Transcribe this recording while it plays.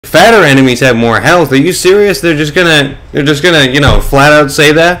Fatter enemies have more health. Are you serious? They're just gonna, you know, flat out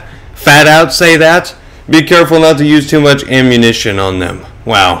say that? Fat out say that? Be careful not to use too much ammunition on them.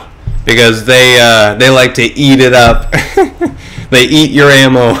 Wow. Because they like to eat it up. They eat your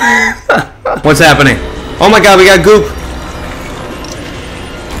ammo. What's happening? Oh my god, we got goop.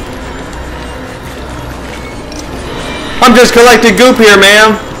 I'm just collecting goop here,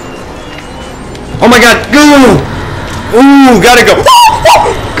 ma'am. Oh my god, goop! Ooh, gotta go.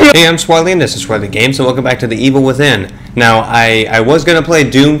 Hey, I'm Swarley and this is SwarleyGames, and welcome back to The Evil Within. Now, I was gonna play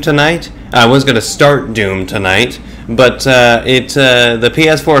Doom tonight. I was gonna start Doom tonight, but the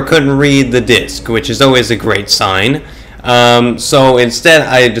PS4 couldn't read the disc, which is always a great sign. So instead,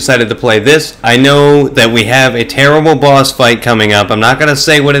 I decided to play this. I know that we have a terrible boss fight coming up. I'm not gonna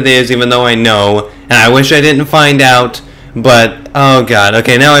say what it is, even though I know, and I wish I didn't find out. But oh god,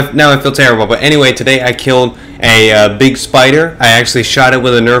 okay, now I feel terrible. But anyway, today I killed a big spider. I actually shot it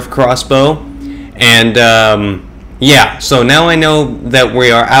with a Nerf crossbow, and yeah. So now I know that we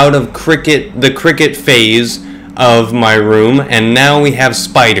are out of the cricket phase of my room, and now we have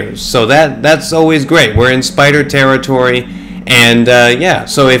spiders. So that's always great. We're in spider territory, and yeah.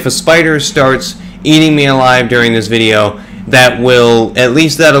 So if a spider starts eating me alive during this video,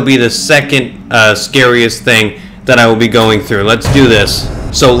 that'll be the second scariest thing that I will be going through. Let's do this.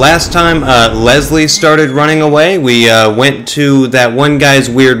 So last time Leslie started running away, we went to that one guy's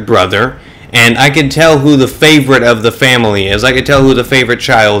weird brother, and I could tell who the favorite of the family is. I could tell who the favorite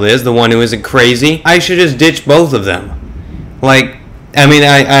child is, the one who isn't crazy. I should just ditch both of them. Like, I mean,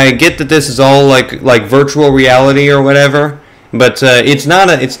 I get that this is all like virtual reality or whatever, but it's not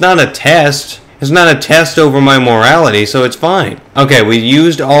a test. It's not a test over my morality, so it's fine. Okay, we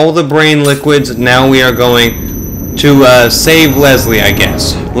used all the brain liquids. Now we are going to save Leslie, I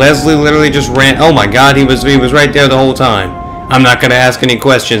guess. Leslie literally just ran. Oh my god, he was right there the whole time. I'm not gonna ask any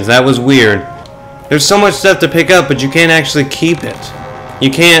questions. That was weird. There's so much stuff to pick up, but you can't actually keep it.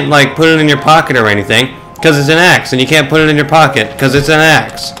 You can't like put it in your pocket or anything because it's an axe, and you can't put it in your pocket because it's an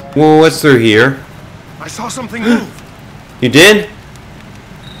axe. Well, what's through here? I saw something move. You did?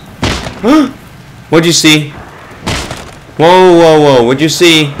 What'd you see? Whoa, whoa, whoa! What'd you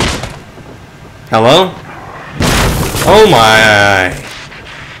see? Hello? Oh my!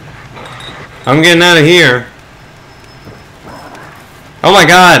 I'm getting out of here. Oh my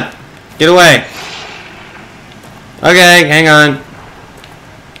god! Get away! Okay, hang on.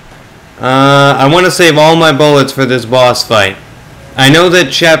 I want to save all my bullets for this boss fight. I know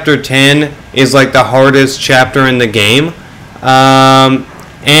that chapter 10 is like the hardest chapter in the game.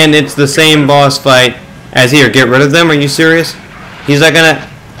 And it's the same boss fight as here. Get rid of them? Are you serious? He's not gonna...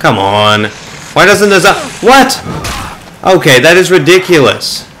 Come on. Why doesn't this... What? Okay, that is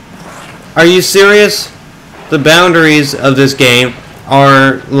ridiculous. Are you serious? The boundaries of this game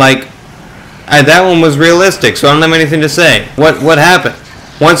are like... that one was realistic, so I don't have anything to say. What happened?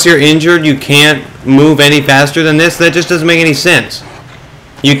 Once you're injured, you can't move any faster than this? That just doesn't make any sense.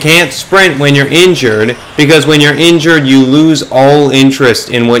 You can't sprint when you're injured, because when you're injured, you lose all interest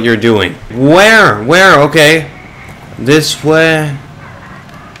in what you're doing. Where? Okay. This way.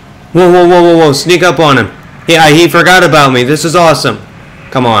 Whoa, whoa, whoa, whoa, whoa. Sneak up on him. He forgot about me. This is awesome.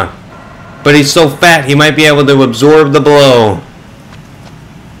 Come on. But he's so fat, he might be able to absorb the blow.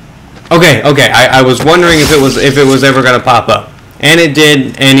 Okay. I was wondering if it was ever going to pop up. And it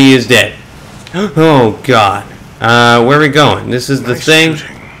did, and he is dead. Oh, God. Where are we going? This is the thing.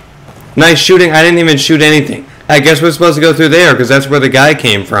 Nice shooting. I didn't even shoot anything. I guess we're supposed to go through there because that's where the guy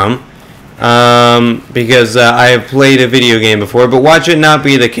came from. Because I have played a video game before, but watch it not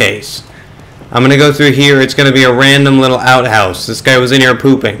be the case. I'm going to go through here. It's going to be a random little outhouse. This guy was in here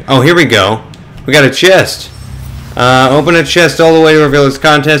pooping. Oh, here we go. We got a chest. Open a chest all the way to reveal its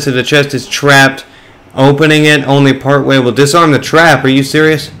contents. If the chest is trapped, opening it only part way will disarm the trap. Are you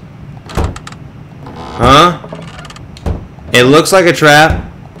serious? Huh? It looks like a trap.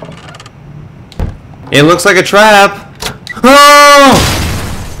 It looks like a trap. Oh!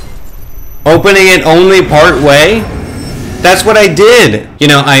 Opening it only part way? That's what I did. You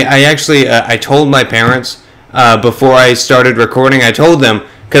know, I actually, I told my parents before I started recording, I told them,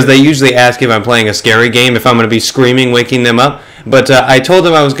 because they usually ask if I'm playing a scary game, if I'm going to be screaming, waking them up. But I told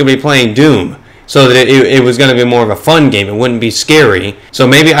them I was going to be playing Doom, so that it was going to be more of a fun game. It wouldn't be scary. So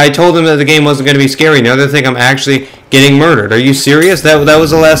maybe I told them that the game wasn't going to be scary. Now they think I'm actually getting murdered. Are you serious? That was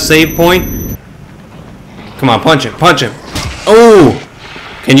the last save point? Come on, punch him. Punch him. Oh!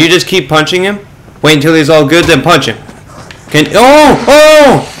 Can you just keep punching him? Wait until he's all good, then punch him.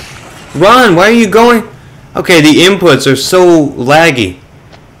 Oh! Run! Why are you going? Okay, the inputs are so laggy.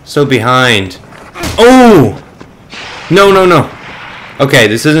 So behind. Oh! No. Okay,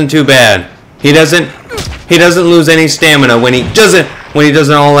 this isn't too bad. He doesn't lose any stamina when he does an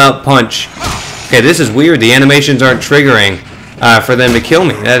all-out punch. Okay, this is weird. The animations aren't triggering for them to kill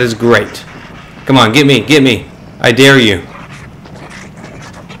me. That is great. Come on, get me. I dare you.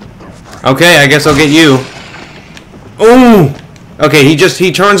 Okay, I guess I'll get you. Ooh! Okay,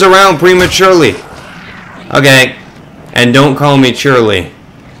 he turns around prematurely. Okay. And don't call me Shirley.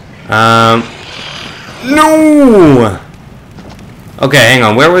 No! Okay, hang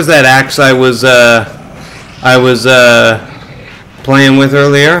on. Where was that axe I was playing with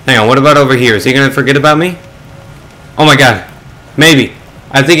earlier? Hang on, what about over here? Is he gonna forget about me? Oh my god. Maybe.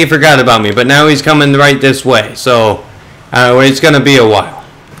 I think he forgot about me, but now he's coming right this way. So, it's gonna be a while.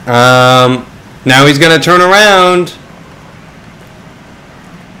 Now he's gonna turn around.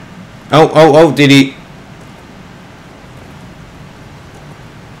 Oh, did he?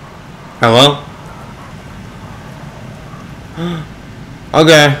 Hello?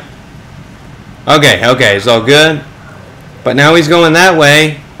 Okay, it's all good. But now he's going that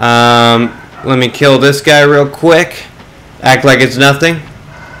way. Let me kill this guy real quick. Act like it's nothing.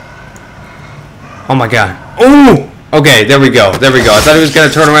 Oh my god. Ooh! Okay, there we go. I thought he was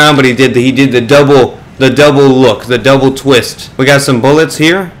gonna turn around, but he did the double look, the double twist. We got some bullets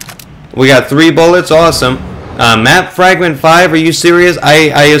here. We got 3 bullets, awesome. Map fragment 5, are you serious?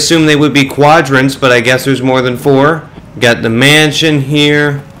 I assume they would be quadrants, but I guess there's more than 4. Got the mansion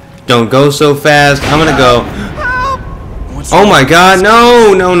here. Don't go so fast. I'm gonna go. Oh my god,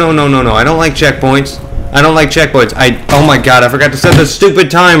 no. I don't like checkpoints. Oh my god, I forgot to set the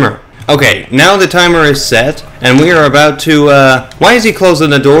stupid timer. Okay, now the timer is set, and we are about to, why is he closing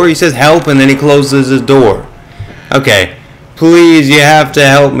the door? He says help, and then he closes his door. Okay. Please, you have to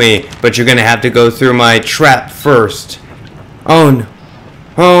help me, but you're gonna have to go through my trap first. Oh no.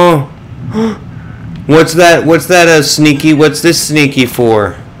 Oh. What's that sneaky? What's this sneaky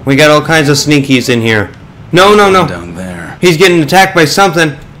for? We got all kinds of sneakies in here. No. Down there. He's getting attacked by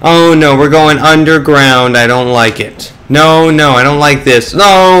something. Oh no, we're going underground. I don't like it. No, I don't like this.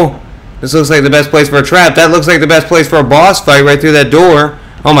 No. This looks like the best place for a trap. That looks like the best place for a boss fight right through that door.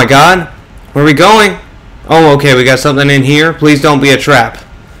 Oh my god. Where are we going? Oh, okay, we got something in here. Please don't be a trap.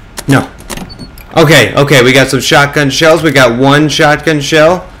 No. Okay, we got some shotgun shells. We got 1 shotgun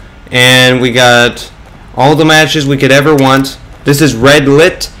shell. And we got all the matches we could ever want. This is red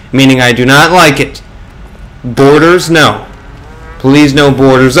lit, meaning I do not like it. Borders, no. Please no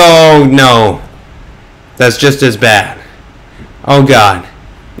borders. Oh, no. That's just as bad. Oh, God.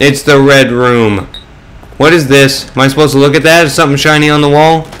 It's the red room. What is this? Am I supposed to look at that? Is something shiny on the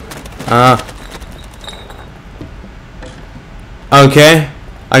wall? Okay,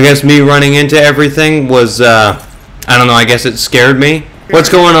 I guess me running into everything was, I don't know, I guess it scared me. What's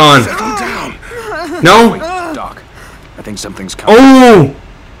going on? Settle down. No? Wait, Doc. I think something's coming. Oh!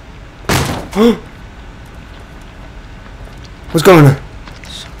 What's going on?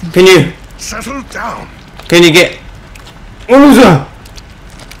 Can you get... What is that?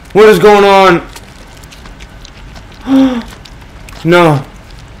 What is going on? No.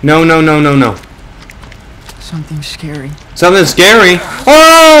 Something scary. Something scary?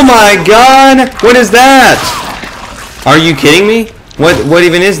 Oh my god! What is that? Are you kidding me? What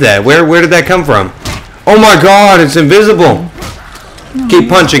even is that? Where did that come from? Oh my god, it's invisible! Keep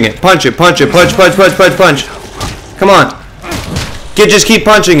punching it. Punch. Come on. Just keep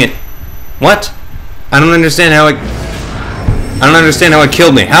punching it. What? I don't understand how it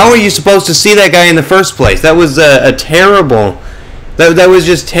killed me. How are you supposed to see that guy in the first place? That was a terrible... That was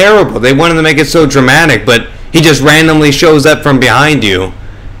just terrible. They wanted to make it so dramatic, but he just randomly shows up from behind you.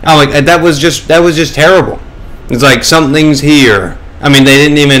 Oh, like that was just terrible. It's like something's here. I mean, they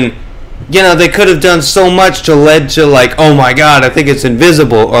didn't even, they could have done so much to lead to like, oh my god, I think it's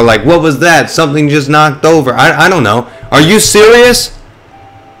invisible, or like, what was that? Something just knocked over. I don't know. Are you serious?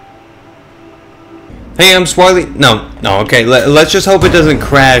 Hey, I'm Swarley. No, okay. Let's just hope it doesn't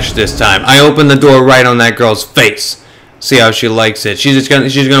crash this time. I opened the door right on that girl's face. See how she likes it. She's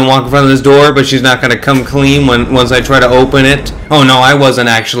gonna walk in front of this door, but she's not gonna come clean once I try to open it. Oh no, I wasn't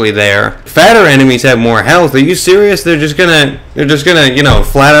actually there. Fatter enemies have more health. Are you serious? They're just gonna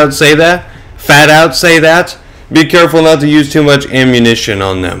flat out say that? Fat out say that? Be careful not to use too much ammunition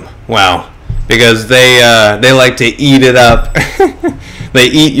on them. Wow, because they like to eat it up. They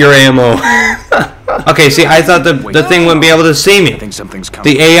eat your ammo. Okay, see, I thought the thing wouldn't be able to see me. I think something's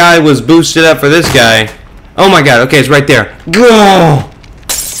coming. The AI was boosted up for this guy. Oh my god, okay, it's right there. Go!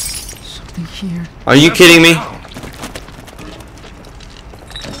 Something here. Are you kidding me?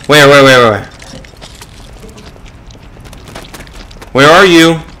 Where? Where are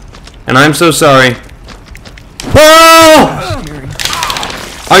you? And I'm so sorry. Oh!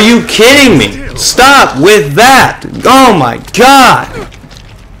 Are you kidding me? Stop with that! Oh my god!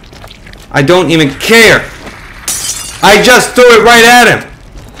 I don't even care. I just threw it right at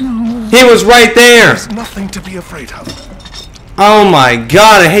him. He was right there. There's nothing to be afraid of. Oh my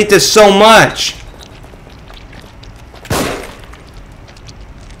god, I hate this so much.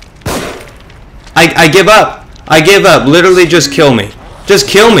 I give up. I give up. Literally just kill me. Just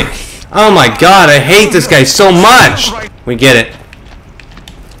kill me. Oh my god, I hate this guy so much. We get it.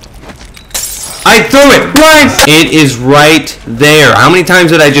 I threw it right. It is right there. How many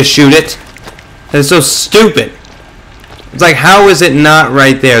times did I just shoot it? That's so stupid. It's like, how is it not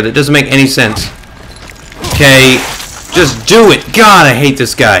right there? That doesn't make any sense. Okay, just do it. God, I hate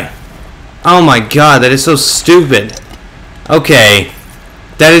this guy. Oh my god, that is so stupid. Okay,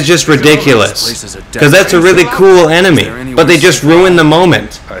 that is just ridiculous. Because that's a really cool enemy. But they just ruin the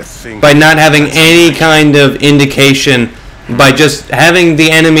moment by not having any kind of indication, by just having the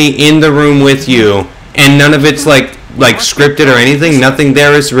enemy in the room with you, and none of it's like scripted or anything. Nothing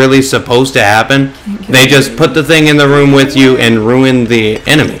there is really supposed to happen. They just put the thing in the room with you and ruin the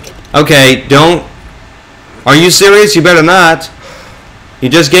enemy. Okay, don't. Are you serious? You better not. You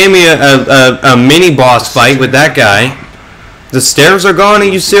just gave me a mini boss fight with that guy. The stairs are gone. Are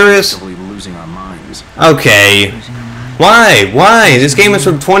you serious? Okay. Why? Why? This game is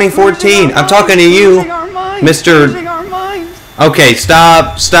from 2014. I'm talking to you, Mr. Okay,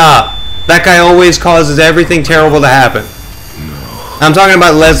 stop. Stop. That guy always causes everything terrible to happen. I'm talking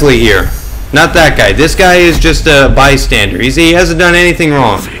about Leslie here. Not that guy. This guy is just a bystander. He hasn't done anything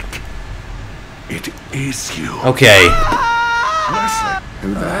wrong. It is you. Okay.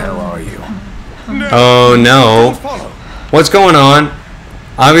 Who the hell are you? Oh no. What's going on?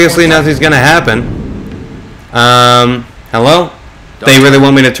 Obviously nothing's gonna happen. Hello? They really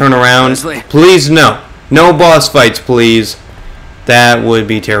want me to turn around? Please no. No boss fights, please. That would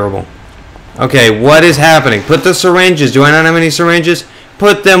be terrible. Okay, what is happening? Put the syringes. Do I not have any syringes?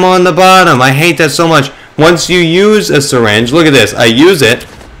 Put them on the bottom. I hate that so much. Once you use a syringe, look at this. I use it,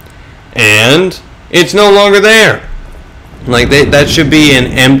 and it's no longer there. Like, that should be an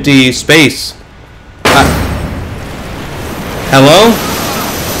empty space. Hello?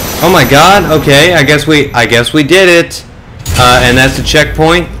 Oh my god. Okay, I guess we did it. And that's a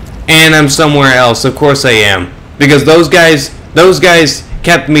checkpoint. And I'm somewhere else. Of course I am. Because those guys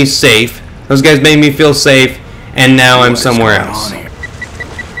kept me safe. Those guys made me feel safe, and now I'm somewhere else.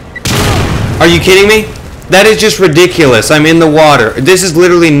 Are you kidding me? That is just ridiculous. I'm in the water. This is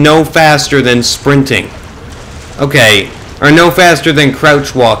literally no faster than sprinting. Okay, or no faster than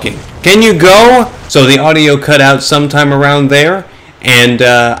crouch walking. Can you go? So the audio cut out sometime around there, and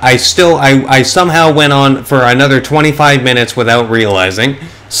I somehow went on for another 25 minutes without realizing.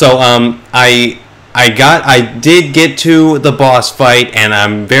 So I did get to the boss fight, and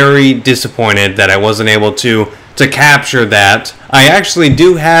I'm very disappointed that I wasn't able to capture that. I actually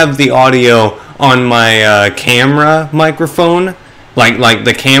do have the audio on my camera microphone, like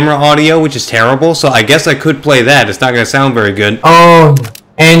the camera audio, which is terrible, so I guess I could play that. It's not going to sound very good. Oh,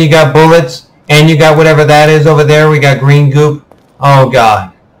 and you got bullets, and you got whatever that is over there. We got green goop. Oh,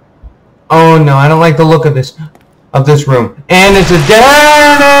 God. Oh, no, I don't like the look of this room. And it's a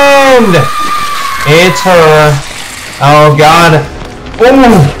dead end! It's her. Oh, God.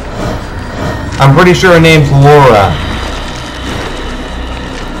 Ooh. I'm pretty sure her name's Laura.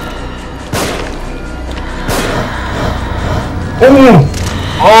 Ooh.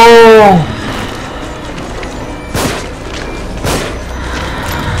 Oh.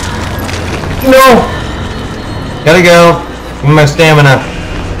 No. Gotta go. Give me my stamina.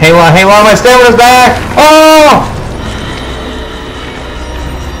 Hey, my stamina's back. Oh.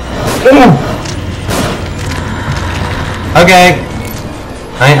 Ooh. Okay.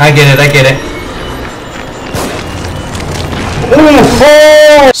 I get it.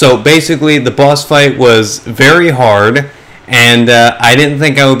 Ooh. So basically the boss fight was very hard, and I didn't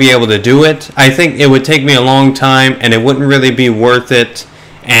think I would be able to do it. I think it would take me a long time, and it wouldn't really be worth it,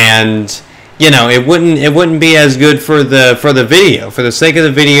 and you know, it wouldn't be as good for the video. For the sake of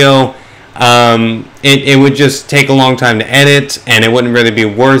the video, it would just take a long time to edit, and it wouldn't really be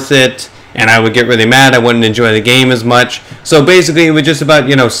worth it. And I would get really mad. I wouldn't enjoy the game as much. So basically, it was just about,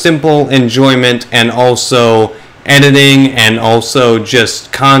 you know, simple enjoyment, and also editing, and also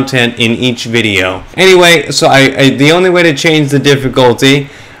just content in each video. Anyway, so the only way to change the difficulty,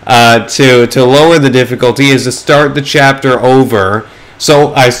 to lower the difficulty, is to start the chapter over.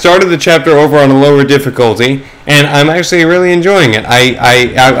 So I started the chapter over on a lower difficulty, and I'm actually really enjoying it.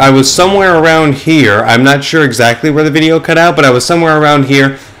 I was somewhere around here. I'm not sure exactly where the video cut out, but I was somewhere around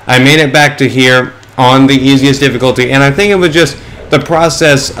here. I made it back to here on the easiest difficulty, and I think it was just the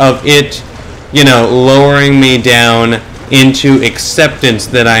process of it, you know, lowering me down into acceptance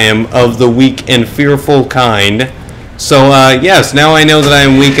that I am of the weak and fearful kind. So, yes, now I know that I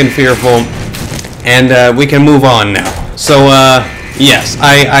am weak and fearful, and we can move on now. So, yes,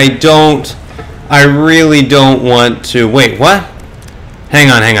 I really don't want to, wait, what? Hang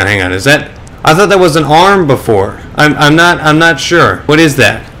on, is that, I thought that was an arm before. I'm not sure. What is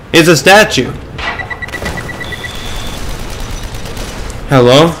that? It's a statue.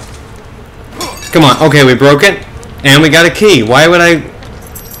 Hello? Come on, okay, we broke it, and we got a key. Why would I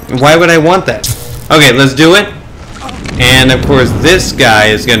want that? Okay, let's do it. And of course, this guy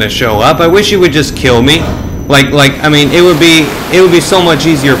is gonna show up. I wish he would just kill me. I mean, it would be so much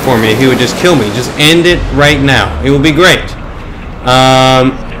easier for me if he would just kill me. Just end it right now. It would be great.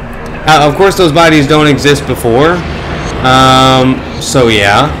 Of course, those bodies don't exist before. So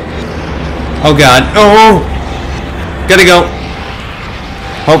yeah. Oh God. Oh, gotta go.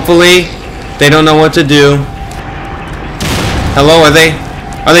 Hopefully, they don't know what to do. Hello, are they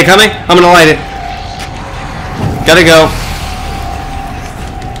coming? I'm gonna light it. Gotta go.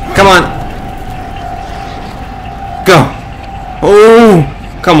 Come on. Go. Oh,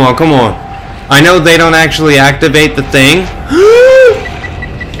 come on. I know they don't actually activate the thing.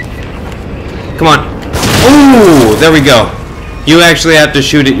 Come on. Oh, there we go. You actually have to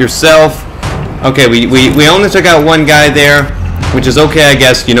shoot it yourself. Okay, we only took out one guy there, which is okay, I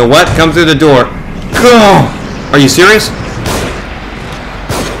guess. You know what? Come through the door. Go. Are you serious?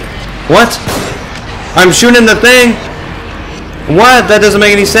 What? I'm shooting the thing. What? That doesn't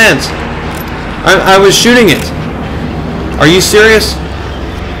make any sense. I was shooting it. Are you serious?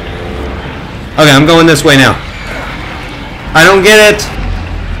 Okay, I'm going this way now. I don't get it.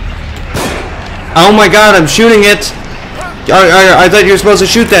 Oh my God, I'm shooting it. I thought you were supposed to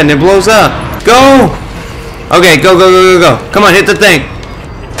shoot that and it blows up. Go! Okay, go. Come on, hit the thing.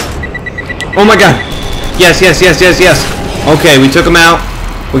 Oh my God. Yes. Okay, we took him out.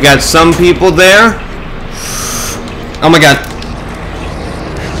 We got some people there. Oh my God.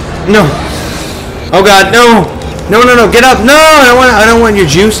 No. Oh God, no. No, get up. No, I don't want your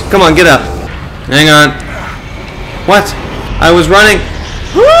juice. Come on, get up. Hang on. What? I was running.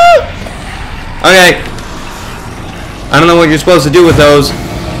 Woo! Okay. I don't know what you're supposed to do with those.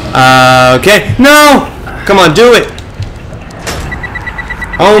 Okay. No! Come on, do it.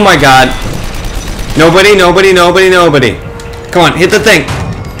 Oh my God. Nobody. Come on, hit the thing.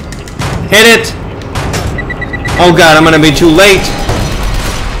 Hit it. Oh God, I'm gonna be too late.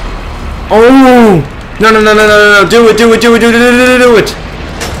 Oh! No. Do it.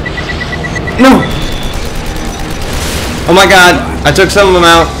 No. Oh my God, I took some of them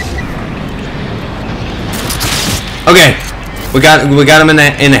out. Okay, we got him in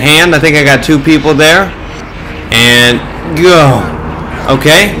the hand. I think I got 2 people there. And go.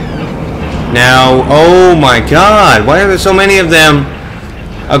 Okay. Now, oh my God, why are there so many of them?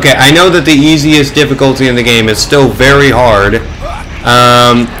 Okay, I know that the easiest difficulty in the game is still very hard.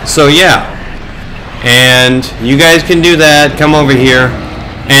 So yeah. And you guys can do that. Come over here.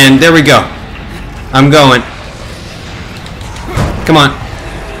 And there we go. I'm going. Come on.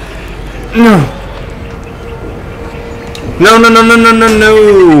 No.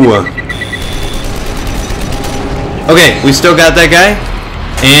 Okay, we still got that guy.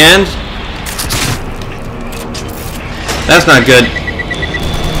 And that's not good.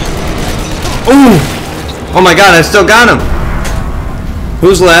 Oh my God, I still got him.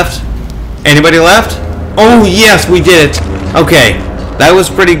 Who's left? Anybody left? Oh yes, we did it. Okay, that was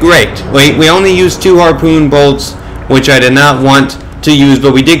pretty great. We only used 2 harpoon bolts, which I did not want to use,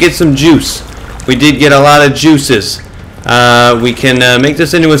 but we did get some juice. We did get a lot of juices. We can make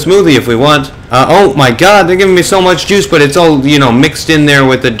this into a smoothie if we want. Oh my God, they're giving me so much juice, but it's all, you know, mixed in there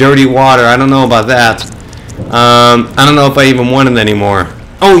with the dirty water. I don't know about that. I don't know if I even want it anymore.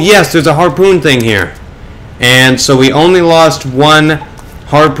 Oh yes, there's a harpoon thing here. And so we only lost 1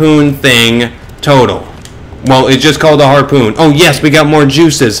 harpoon thing total. Well, it's just called a harpoon. Oh yes, we got more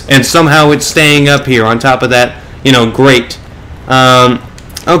juices, and somehow it's staying up here on top of that, you know, great.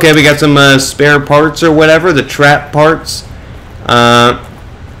 Okay, we got some spare parts or whatever, the trap parts.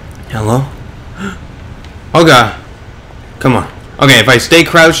 Hello? Oh God. Come on. Okay, if I stay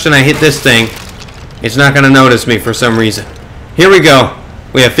crouched and I hit this thing, it's not going to notice me for some reason. Here we go.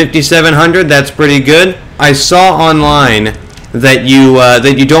 We have 5,700. That's pretty good. I saw online that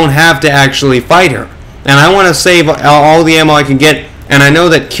you don't have to actually fight her, and I want to save all the ammo I can get. And I know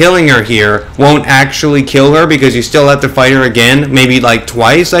that killing her here won't actually kill her because you still have to fight her again, maybe like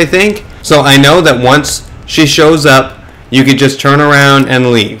twice, I think. So I know that once she shows up, you could just turn around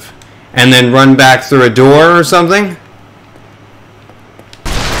and leave, and then run back through a door or something.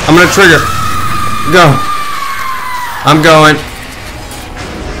 I'm gonna trigger. Go. I'm going.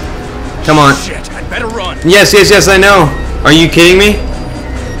 Come on. Shit, I better run. Yes, yes, yes, I know. Are you kidding me?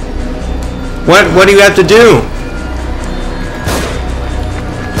 What do you have to do?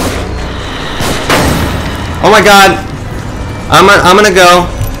 Oh my god. I'm gonna go.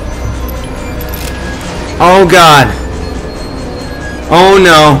 Oh god. Oh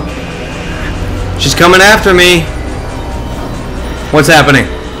no. She's coming after me. What's happening?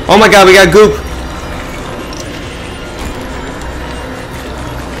 Oh my god, we got goop.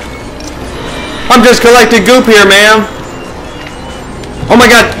 I'm just collecting goop here, ma'am. Oh my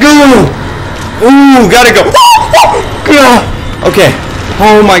god, goo! Ooh, gotta go. Okay.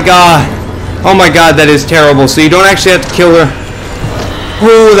 Oh my god. Oh my god, that is terrible. So you don't actually have to kill her.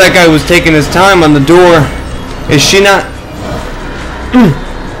 Ooh, that guy was taking his time on the door. Is she not? No.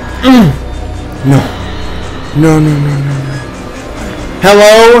 No, no, no, no, no.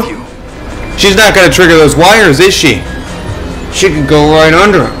 Hello? She's not gonna trigger those wires, is she? She could go right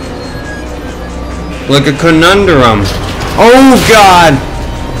under them. Like a conundrum. Oh god!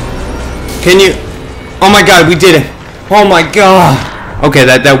 Can you? Oh my god, we did it! Oh my god! Okay,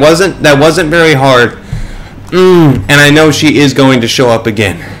 that wasn't very hard. And I know she is going to show up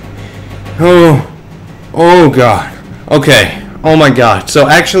again. Oh god. Okay. Oh my god. So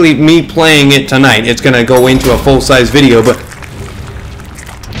actually, me playing it tonight, it's gonna go into a full-size video, but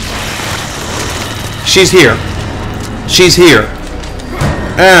she's here. She's here.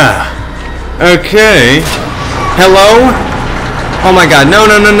 Okay. Hello? Oh my god. No,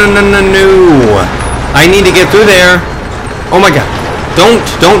 no, no, no, no, no, no. I need to get through there. Oh my god. Don't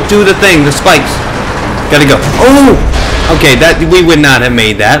do the thing. The spikes. Gotta go. Oh! Okay, that we would not have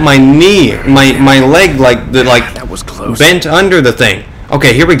made that. My knee, my leg, that was close. Bent under the thing.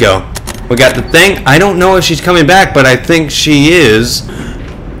 Okay, here we go. We got the thing. I don't know if she's coming back, but I think she is.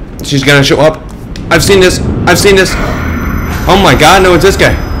 She's gonna show up. I've seen this. I've seen this. Oh my god, no, it's this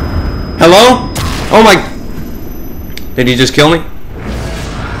guy. Hello? Oh my... Did he just kill me?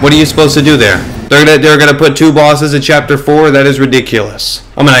 What are you supposed to do there? They're gonna put 2 bosses in chapter 4? That is ridiculous.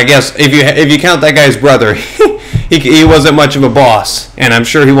 I mean, I guess if you count that guy's brother, he wasn't much of a boss, and I'm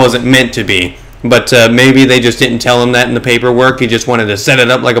sure he wasn't meant to be. But maybe they just didn't tell him that in the paperwork. He just wanted to set it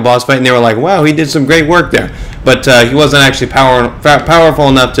up like a boss fight, and they were like, wow, he did some great work there. But he wasn't actually powerful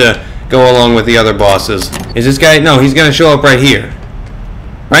enough to go along with the other bosses. Is this guy? No, he's gonna show up right here.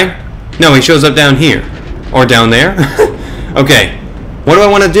 Right? No, he shows up down here. Or down there. Okay. What do I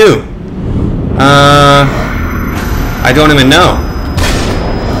want to do? I don't even know.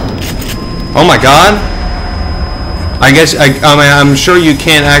 Oh my god. I guess, I'm sure you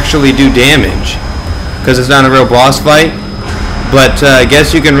can't actually do damage. Because it's not a real boss fight. But I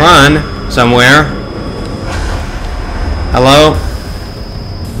guess you can run somewhere. Hello?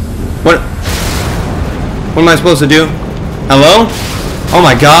 What am I supposed to do? Hello? Oh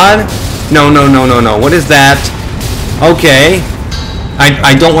my god. No, no, no, no, no. What is that? Okay.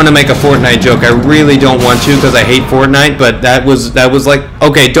 I don't want to make a Fortnite joke. I really don't want to because I hate Fortnite, but that was like,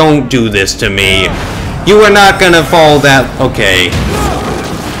 okay, don't do this to me. You are not gonna fall that, okay.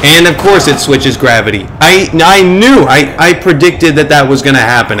 And of course it switches gravity. I knew, I predicted that was gonna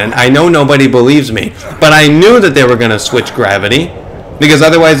happen, and I know nobody believes me, but I knew that they were gonna switch gravity because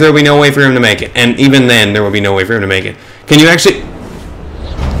otherwise there would be no way for him to make it. And even then there would be no way for him to make it. Can you actually...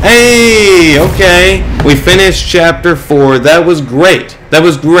 Hey, okay. We finished chapter 4. That was great. That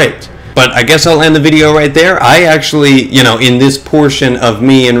was great. But I guess I'll end the video right there. I actually, you know, in this portion of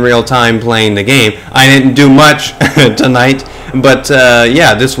me in real time playing the game, I didn't do much tonight. But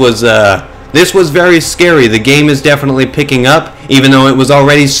yeah, this was very scary. The game is definitely picking up, even though it was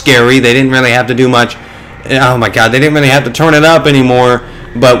already scary. They didn't really have to do much. Oh my god, they didn't really have to turn it up anymore.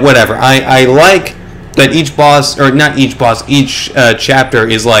 But whatever. I like that each boss, or not each boss, each chapter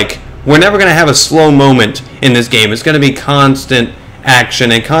is like, we're never going to have a slow moment in this game. It's going to be constant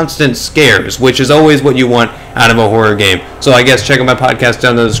action and constant scares, which is always what you want out of a horror game. So I guess check out my podcast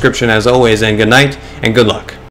down in the description as always, and good night and good luck.